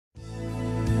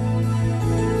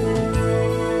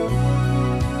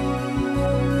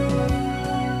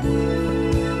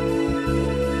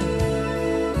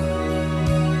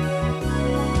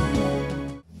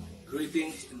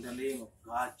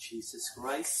Jesus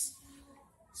Christ.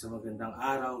 Sa magandang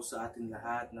araw sa ating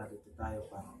lahat, narito tayo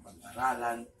para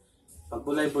pag-aralan,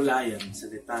 pagbulay-bulayan,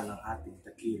 salita ng ating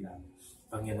dakilang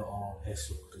Panginoong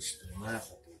Hesus Kristo.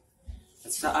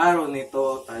 At sa araw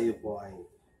nito, tayo po ay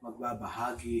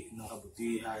magbabahagi ng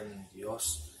kabutihan ng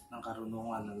Diyos, ng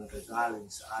karunungan na nagagaling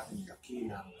sa ating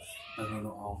dakilang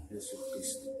Panginoong Hesus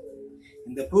Kristo.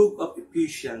 In the book of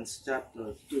Ephesians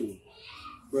chapter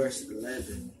 2, verse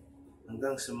 11,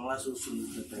 hanggang sa mga susunod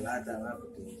na talata nga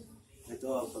po, ito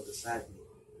ang pagkasabi.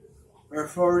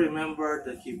 Wherefore remember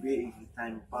that ye being in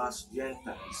time past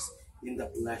Gentiles in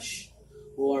the flesh,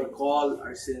 who are called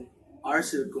our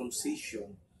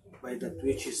circumcision by that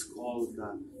which is called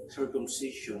the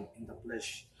circumcision in the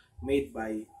flesh, made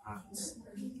by hands.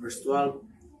 Verse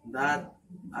 12, that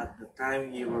at the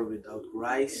time ye were without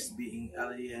Christ, being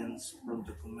aliens from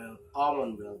the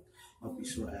commonwealth of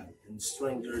Israel, and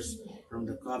strangers from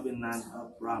the covenant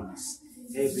of promise,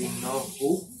 having no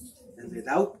hope and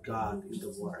without God in the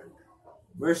world.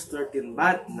 Verse 13,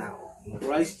 but now in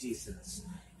Christ Jesus,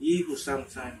 ye who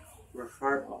sometime were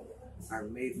far off are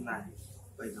made nigh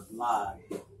by the blood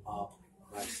of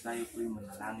Christ. Tayo po'y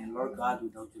manalangin. Lord God,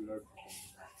 without you, Lord,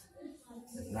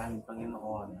 at namin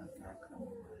Panginoon, at kahit kami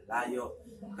malayo,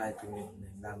 kahit kami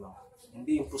lamang,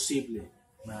 hindi imposible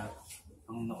na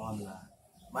Panginoon na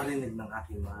marinig ng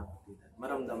aking mga kapatid at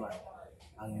maramdaman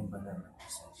ang iyong banal na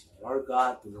presensya. Lord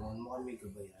God, tulungan mo kami,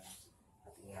 gabayan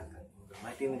at ingatan. In the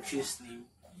mighty name of Jesus' name,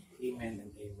 Amen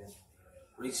and Amen.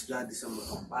 Praise God, isang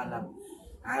mapagpalang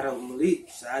araw muli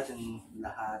sa ating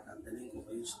lahat at daling ko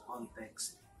kayo sa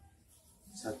context,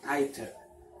 sa title,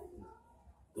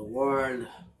 The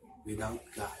World Without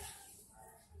God.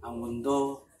 Ang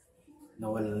mundo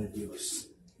na walang Diyos.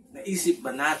 Naisip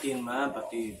ba natin mga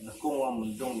kapatid na kung ang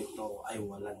mundong ito ay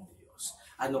walang Diyos,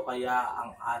 ano kaya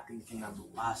ang ating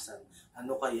kinabukasan?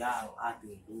 Ano kaya ang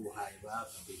ating buhay? Mga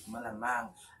kapatid, malamang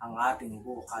ang ating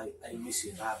buhay ay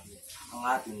miserable. Ang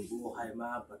ating buhay,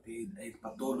 mga kapatid, ay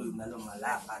patuloy na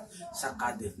lumalakad sa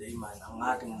kadiliman. Ang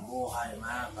ating buhay,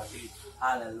 mga kapatid,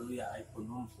 hallelujah, ay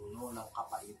punong-puno ng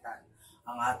kapaitan.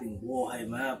 Ang ating buhay,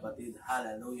 mga kapatid,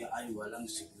 hallelujah, ay walang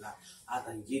sigla. At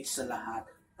higit sa lahat,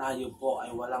 tayo po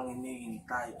ay walang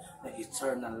hinihintay na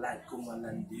eternal life kung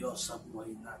walang Diyos sa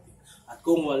buhay natin. At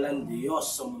kung walang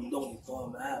Diyos sa mundong ito,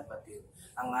 mga kapatid,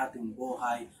 ang ating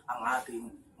buhay, ang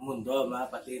ating mundo, mga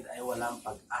kapatid, ay walang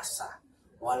pag-asa,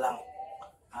 walang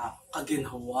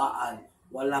kaginhawaan,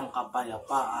 walang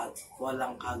kapayapaan,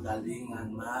 walang kagalingan,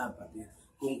 mga kapatid.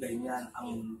 Kung ganyan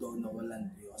ang mundo na walang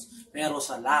Diyos. Pero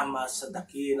salamat sa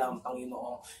dakilang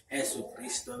Panginoong Hesus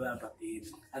Kristo, mga kapatid.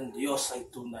 Ang Diyos ay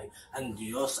tunay, ang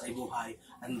Diyos ay buhay,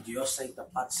 ang Diyos ay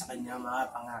tapat sa kanyang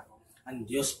mga pangako. Ang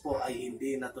Diyos po ay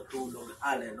hindi natutulog,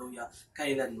 hallelujah,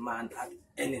 kailanman at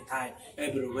anytime,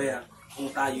 everywhere. Kung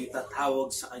tayo'y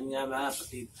tatawag sa Kanya, mga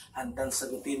kapatid, handang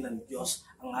sagutin ng Diyos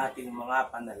ang ating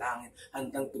mga panalangin,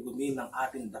 handang tugunin ng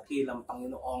ating dakilang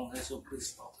Panginoong Hesus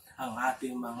Kristo ang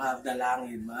ating mga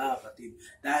dalangin, mga kapatid,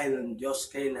 dahil ang Diyos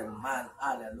kailanman,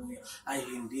 hallelujah, ay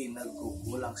hindi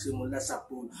nagkukulang. Simula sa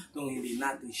pool, nung hindi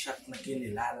natin siya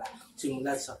nakinilala,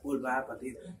 simula sa pool, mga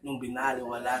kapatid, nung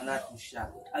binaliwala natin siya,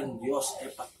 ang Diyos ay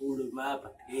patuloy, mga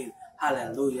kapatid,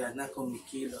 hallelujah, na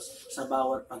kumikilos sa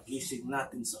bawat pagising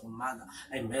natin sa umaga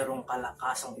ay merong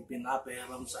kalakasang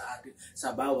ipinapahiram sa atin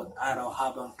sa bawat araw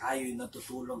habang tayo'y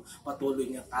natutulog. Patuloy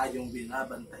niya tayong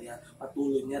binabantayan,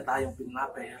 patuloy niya tayong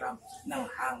pinapahiram ng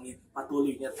hangin,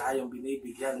 patuloy niya tayong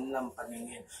binibigyan ng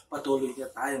paningin, patuloy niya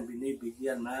tayong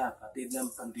binibigyan, mga kapatid, ng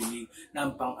pandinig, ng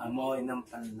pangamoy, ng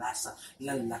panlasa,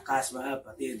 ng lakas, mga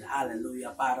kapatid, hallelujah,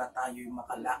 para tayo'y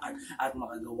makalakad at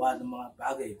makagawa ng mga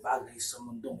bagay-bagay sa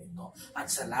mundong ito.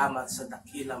 At salamat sa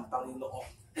dakilang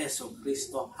Panginoong Hesus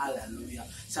Kristo, hallelujah.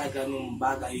 Sa ganung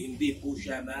bagay, hindi po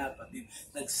siya, mga kapatid,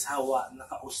 nagsawa na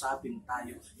kausapin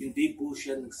tayo. Hindi po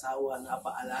siya nagsawa na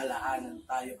paalalahanan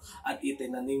tayo at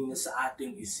itinanim niya sa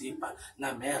ating isipan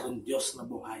na meron Diyos na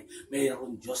buhay,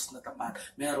 meron Diyos na tapat,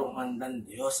 merong handang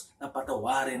Diyos na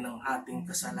patawarin ng ating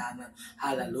kasalanan.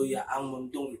 Hallelujah. Ang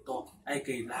mundong ito ay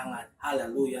kailangan,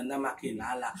 hallelujah, na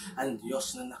makilala ang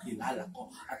Diyos na nakilala ko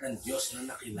at ang Diyos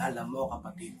na nakilala mo,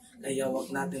 kapatid. Kaya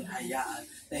wag natin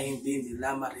hayaan na hindi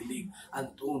nila marinig ang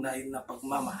tunay na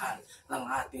pagmamahal ng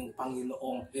ating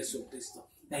Panginoong Hesus Kristo,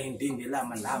 na hindi nila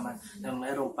malaman na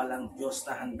mayroon palang Diyos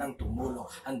na handang tumulong,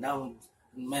 handang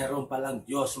Meron palang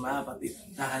Diyos, mga kapatid,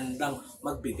 na handang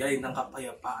magbigay ng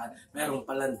kapayapaan. Meron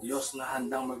palang Diyos na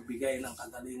handang magbigay ng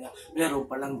kagalingan. Meron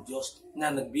palang Diyos na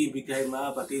nagbibigay,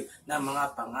 mga kapatid, ng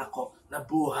mga pangako na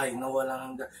buhay na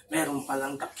walang hanggan. Meron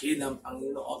palang dakilang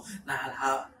Panginoon na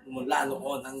mula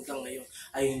noon hanggang ngayon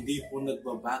ay hindi po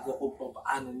nagbabago kung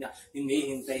paano niya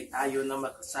hinihintay tayo na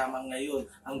makasama ngayon.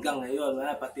 Hanggang ngayon,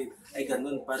 mga kapatid, ay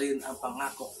ganun pa rin ang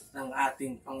pangako ng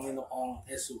ating Panginoong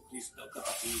Jesucristo,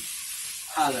 kapatid.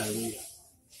 Hallelujah.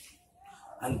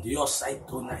 Ang Diyos ay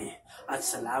tunay at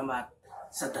salamat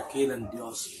sa dakilang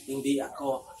Diyos. Hindi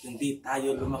ako, hindi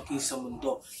tayo lumaki sa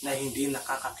mundo na hindi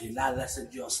nakakakilala sa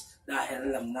Diyos dahil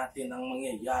alam natin ang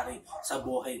mangyayari sa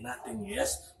buhay natin.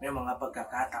 Yes, may mga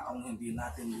pagkakataong hindi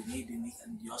natin dinidinig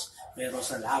ang Diyos, pero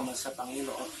salamat sa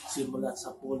Panginoon, simulat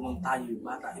sa pulong tayo'y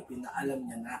bata, ipinaalam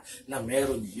niya na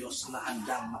meron Diyos na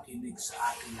handang makinig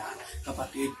sa atin lahat.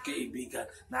 Kapatid, kaibigan,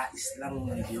 nais lang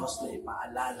ng Diyos na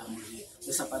ipaalala muli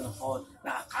na sa panahon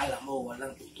na akala mo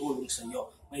walang tutulong sa iyo,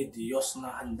 may Diyos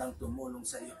na handang tumulong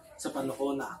sa iyo. Sa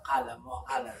panahon na akala mo,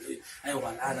 hallelujah, ay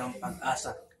wala ng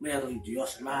pag-asa, mayroong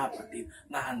Diyos, mga kapatid,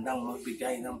 na handang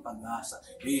magbigay ng pag-asa.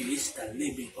 He is the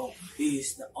living hope. He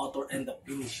is the author and the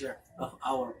finisher of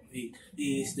our faith.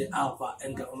 He is the Alpha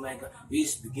and the Omega. He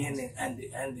is beginning and the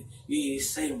ending. He is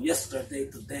same yesterday,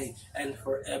 today, and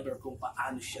forever. Kung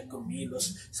paano siya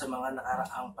kumilos sa mga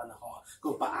nakaraang panahon,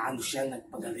 kung paano siya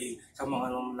nagpagaling sa mga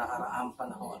nakaraang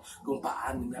panahon, kung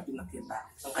paano niya pinakita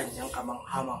ang kanyang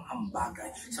kamanghamanghang bagay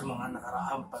sa mga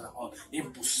nakaraang panahon.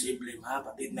 Imposible, mga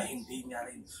kapatid, na hindi niya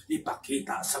rin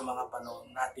ipakita sa mga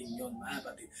panahon natin yun, mga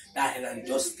kapatid. Dahil ang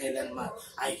Diyos kailanman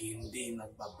ay hindi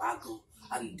nagbabago.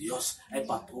 Ang Diyos ay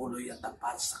patuloy at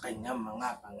tapat sa kanyang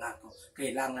mga pangako.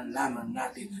 Kailangan lamang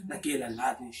natin na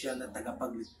kilalanin siya na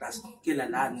tagapagligtas.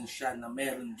 Kilalanin siya na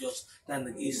meron Diyos na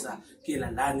nag-isa.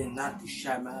 Kilalanin natin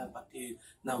siya, mga kapatid,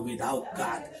 na without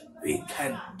God, we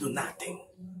can do nothing.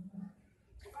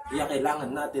 Kaya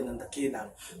kailangan natin ang dakilang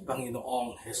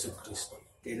Panginoong Jesucristo.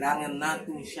 Kailangan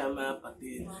natin siya, mga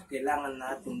kapatid. Kailangan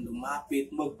natin lumapit,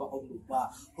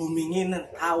 magpakumbaba, humingi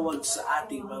ng tawad sa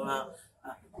ating mga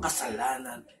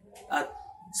kasalanan at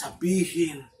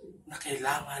sabihin na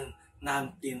kailangan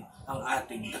natin ang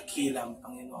ating dakilang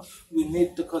Panginoon. We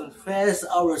need to confess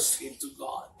our sin to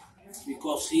God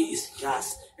because He is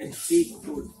just and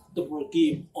faithful to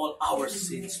forgive all our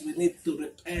sins. We need to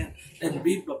repent and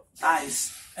be baptized,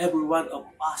 every one of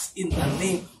us, in the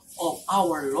name of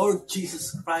our Lord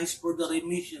Jesus Christ for the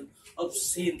remission of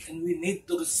sin. And we need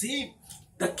to receive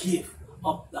the gift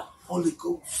of the Holy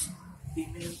Ghost.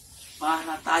 Amen.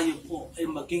 Para tayo po ay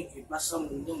maging iba sa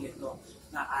mundong ito,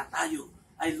 na tayo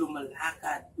ay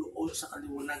lumalakad doon sa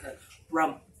kaliwanagan,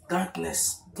 from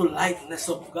darkness to lightness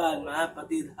of God, mga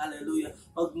kapatid. Hallelujah.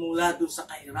 Pagmula doon sa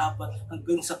kahirapan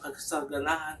hanggang sa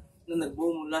kasaganahan na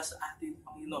nagmumula sa ating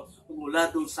Panginoon. Pagmula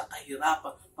doon sa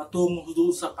kahirapan patungo doon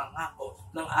sa pangako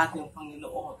ng ating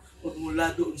Panginoon.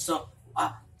 Pagmula doon sa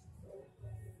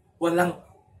walang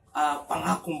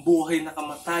pangakong buhay na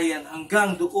kamatayan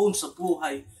hanggang doon sa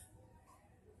buhay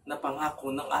na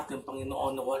pangako ng ating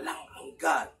Panginoon na walang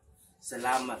hanggan.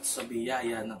 Salamat sa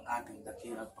biyaya ng ating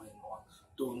dakilang Panginoon.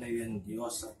 Tunay ang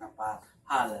Diyos at tapat.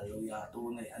 Hallelujah.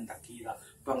 Tunay ang dakilang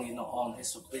Panginoong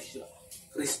Jesucristo.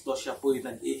 Kristo, siya po'y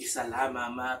nag-iisa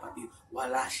lamang, mga kapatid.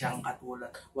 Wala siyang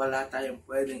katulad. Wala tayong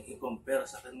pwedeng i-compare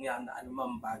sa kanya na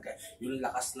anumang bagay. Yung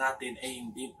lakas natin ay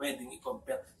hindi pwedeng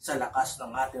i-compare sa lakas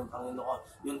ng ating Panginoon.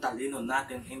 Yung talino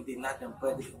natin, hindi natin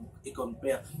pwedeng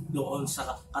i-compare doon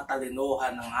sa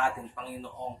katalinuhan ng ating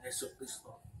Panginoong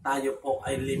Jesucristo. Tayo po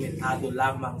ay limitado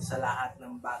lamang sa lahat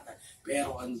ng bagay.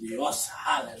 Pero ang Diyos,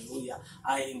 hallelujah,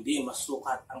 ay hindi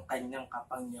masukat ang kanyang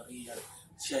kapangyarihan.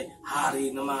 Siya ay hari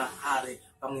ng mga hari,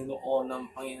 Panginoon ng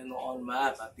Panginoon,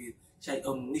 mga kapatid. Siya ay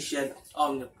omniscient,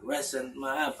 omnipresent,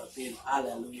 mga kapatid.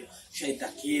 Hallelujah. Siya ay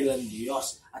dakilang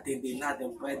Diyos at hindi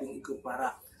natin pwedeng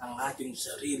ikumpara ang ating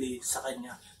sarili sa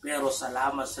Kanya. Pero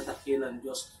salamat sa dakilang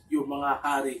Diyos, yung mga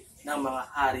hari ng mga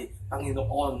hari,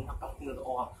 Panginoon na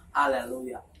Panginoon,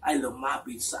 hallelujah, ay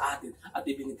lumapit sa atin at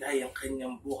ibinigay ang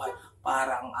kanyang buhay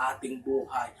para ang ating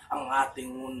buhay, ang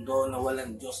ating mundo na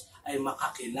walang Diyos ay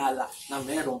makakilala na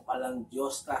meron palang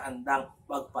Diyos na handang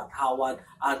magpatawad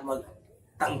at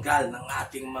magtanggal ng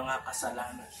ating mga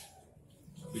kasalanan.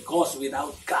 Because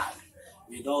without God,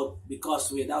 without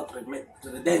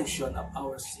redemption of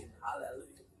our sin,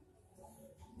 hallelujah,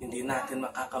 hindi natin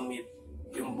makakamit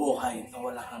yung buhay na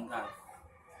walang hanggan.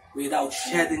 Without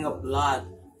shedding of blood,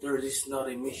 there is no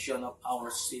remission of our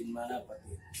sin, mga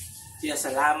kapatid. Kaya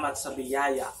salamat sa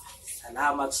biyaya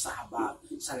Salamat sa habag.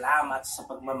 Salamat sa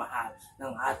pagmamahal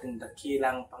ng ating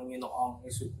dakilang Panginoong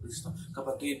Jesucristo.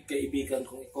 Kapatid, kaibigan,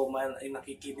 kung ikaw man ay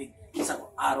nakikinig sa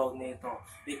araw nito,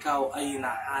 ikaw ay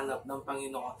hinahanap ng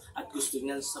Panginoon at gusto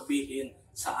niyang sabihin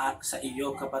sa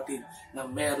iyo, kapatid, na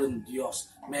meron Diyos,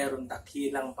 meron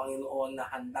dakilang Panginoon na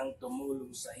handang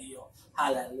tumulong sa iyo.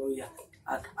 Hallelujah.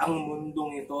 At ang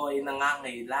mundong ito ay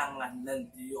nangangailangan ng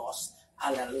Diyos.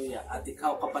 Hallelujah. At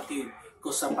ikaw, kapatid, kung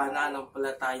sa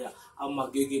pananampalataya ang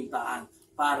magiging daan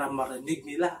para marinig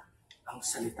nila ang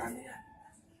salita niya.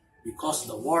 Because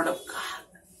the Word of God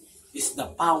is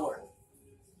the power.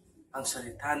 Ang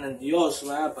salita ng Diyos,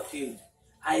 mga kapatid,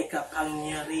 ay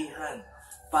kapangyarihan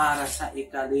para sa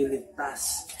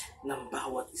ikaliligtas ng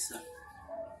bawat isa.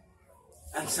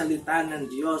 Ang salita ng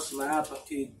Diyos, mga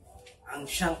kapatid, ang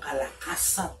siyang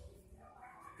kalakasan.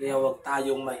 Kaya huwag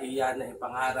tayong mahiya na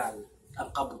ipangaral ang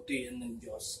kabutihan ng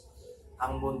Diyos.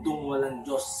 Ang mundong walang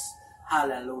Diyos,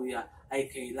 hallelujah, ay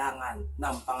kailangan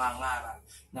ng pangangaral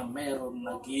na mayroong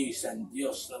nag-iisang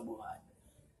Diyos na buhay.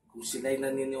 Kung sila'y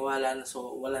naniniwala na sa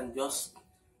walang Diyos,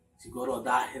 siguro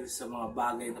dahil sa mga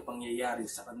bagay na pangyayari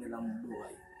sa kanilang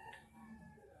buhay.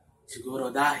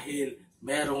 Siguro dahil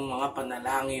mayroong mga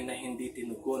panalangin na hindi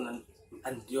tinugunan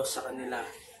ang Diyos sa kanila.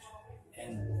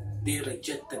 And they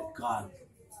rejected God.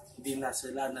 Hindi na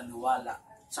sila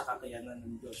naniwala sa kakayanan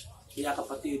ng Diyos. Kaya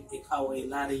kapatid, ikaw ay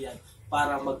nariyan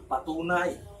para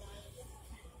magpatunay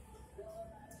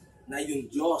na yung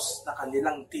Diyos na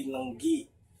kanilang tinanggi,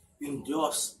 yung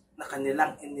Diyos na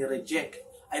kanilang inireject,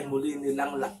 ay muli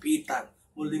nilang lapitan,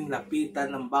 muling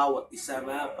lapitan ng bawat isa,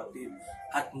 mga kapatid,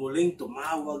 at muling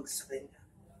tumawag sa Kanya.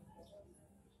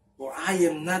 For I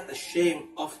am not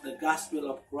ashamed of the gospel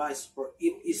of Christ, for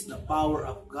it is the power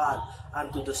of God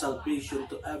unto the salvation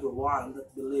to everyone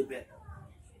that believeth,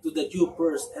 to the Jew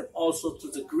first and also to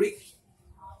the Greek.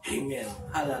 Amen.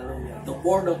 Hallelujah. The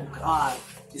Word of God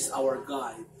is our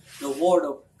guide. The Word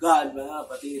of God, mga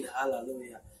kapatid,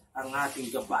 hallelujah, ang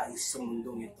ating gabay sa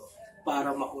mundong ito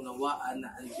para maunawaan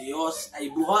na ang Diyos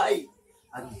ay buhay.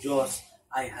 Ang Diyos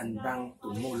ay handang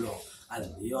tumulong.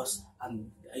 Ang Diyos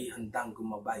ay handang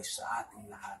gumabay sa ating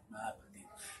lahat, mga kapatid.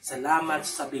 Salamat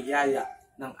sa biyaya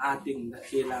ng ating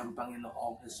dakilang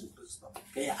Panginoong Jesucristo.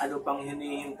 Kaya ano pang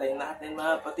hinihintay natin,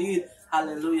 mga kapatid?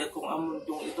 Hallelujah! Kung ang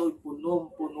mundong ito ay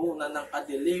punong-puno na ng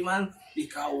kadiliman,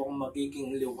 ikaw ang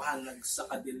magiging liwanag sa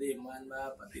kadiliman,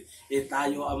 mga kapatid.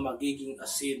 Tayo ang magiging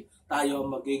asin, tayo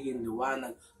ang magiging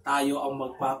liwanag, tayo ang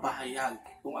magpapahayag.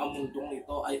 Kung ang mundong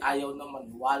ito ay ayaw na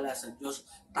maniwala sa Diyos,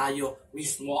 tayo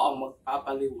mismo ang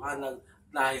magpapaliwanag.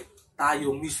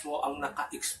 Tayo mismo ang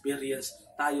naka-experience,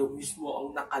 tayo mismo ang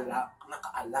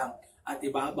nakaalam at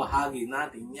ibabahagi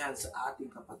natin yan sa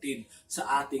ating kapatid,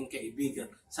 sa ating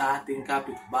kaibigan, sa ating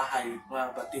kapitbahay, mga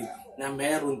kapatid, na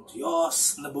meron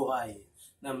Diyos na buhay,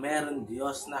 na meron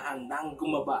Diyos na handang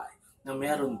gumabay, na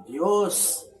meron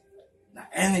Diyos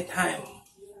na anytime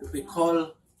if we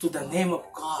call to the name of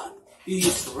God, He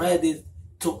is ready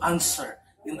to answer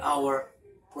in our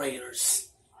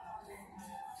prayers.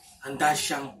 Handa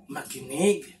siyang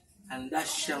makinig, handa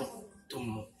siyang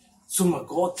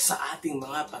sumagot sa ating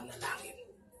mga panalangin.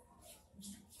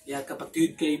 Kaya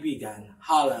kapatid, kaibigan,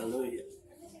 hallelujah.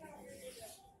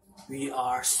 We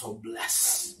are so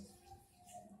blessed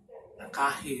na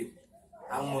kahit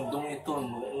ang mundong ito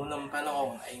noong unang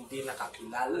panahon ay hindi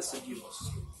nakakilala sa Diyos,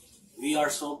 we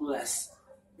are so blessed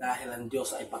dahil ang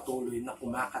Diyos ay patuloy na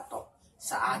kumakatok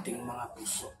sa ating mga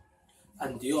puso.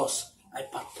 Ang Diyos ay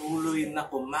patuloy na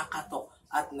kumakatok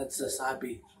at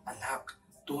nagsasabi, anak,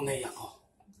 tunay ako.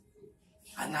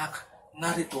 Anak,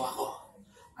 narito ako.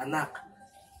 Anak,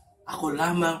 ako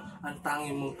lamang ang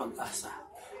tanging mong pag-asa.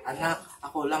 Anak,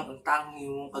 ako lang ang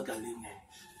tanging mong kagalingan.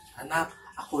 Anak,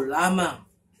 ako lamang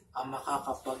ang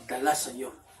makakapagdala sa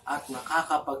iyo at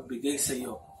makakapagbigay sa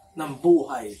iyo ng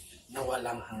buhay na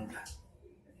walang hanggan.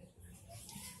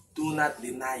 Do not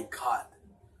deny God.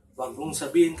 Huwag mong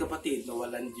sabihin, kapatid, na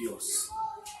walang Diyos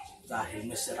dahil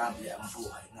miserable ang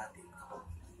buhay natin.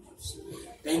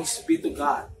 Thanks be to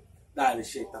God dahil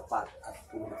siya'y tapat at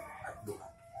puno at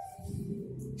buhay.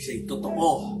 Siya'y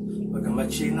totoo.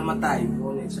 Bagamat siya'y namatay,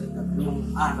 ngunit sa 3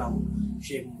 araw,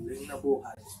 siya'y muling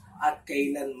nabuhay. At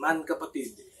kailanman,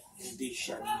 kapatid, hindi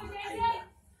siya namatay na.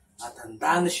 At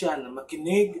handa na siya na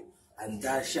makinig,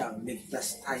 handa siyang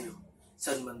ligtas tayo.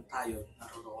 Saan man tayo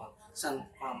naroroon. Saan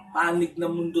panig na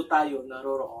mundo tayo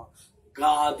naroroon.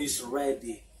 God is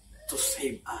ready to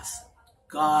save us.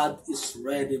 God is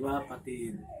ready, mga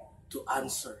kapatid, to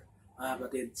answer, mga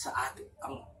kapatid, sa ating,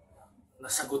 ang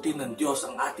nasagutin ng Diyos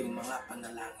ang ating mga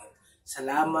panalangin.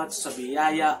 Salamat sa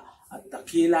biyaya at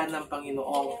dakila ng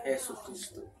Panginoong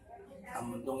Jesucristo. ang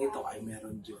mundong ito ay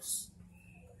meron Diyos.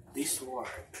 This world,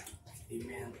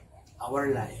 amen,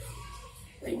 our life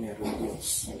ay meron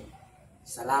Diyos.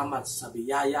 Salamat sa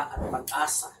biyaya at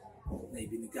pag-asa na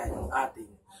ibinigay ng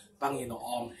ating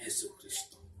Panginoong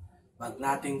Jesucristo. Huwag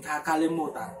nating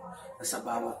kakalimutan na sa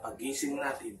bawat pagising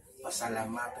natin,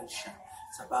 pasalamatan siya.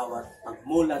 Sa bawat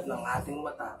pagmulat ng ating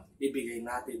mata, ibigay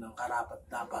natin ang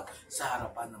karapat-dapat sa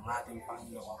harapan ng ating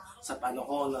Panginoon. Sa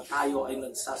panahon na tayo ay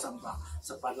nagsasamba,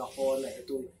 sa panahon na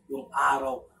ito yung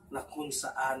araw na kung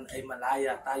saan ay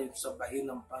malaya tayo sa bahin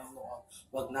ng Panginoon,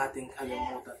 huwag nating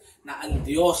kalimutan na ang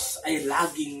Diyos ay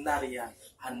laging nariyan,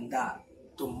 handa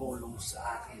tumulong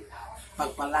sa akin.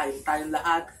 Pagpalain tayong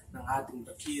lahat ng ating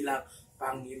dakilang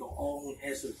Panginoong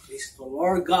Jesucristo.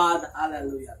 Lord God,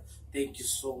 hallelujah. Thank you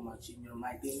so much. In your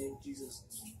mighty name, Jesus.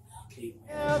 Amen.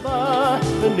 Ever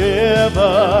and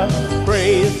ever,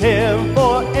 praise Him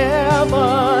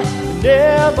forever and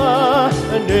ever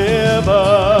and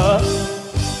ever.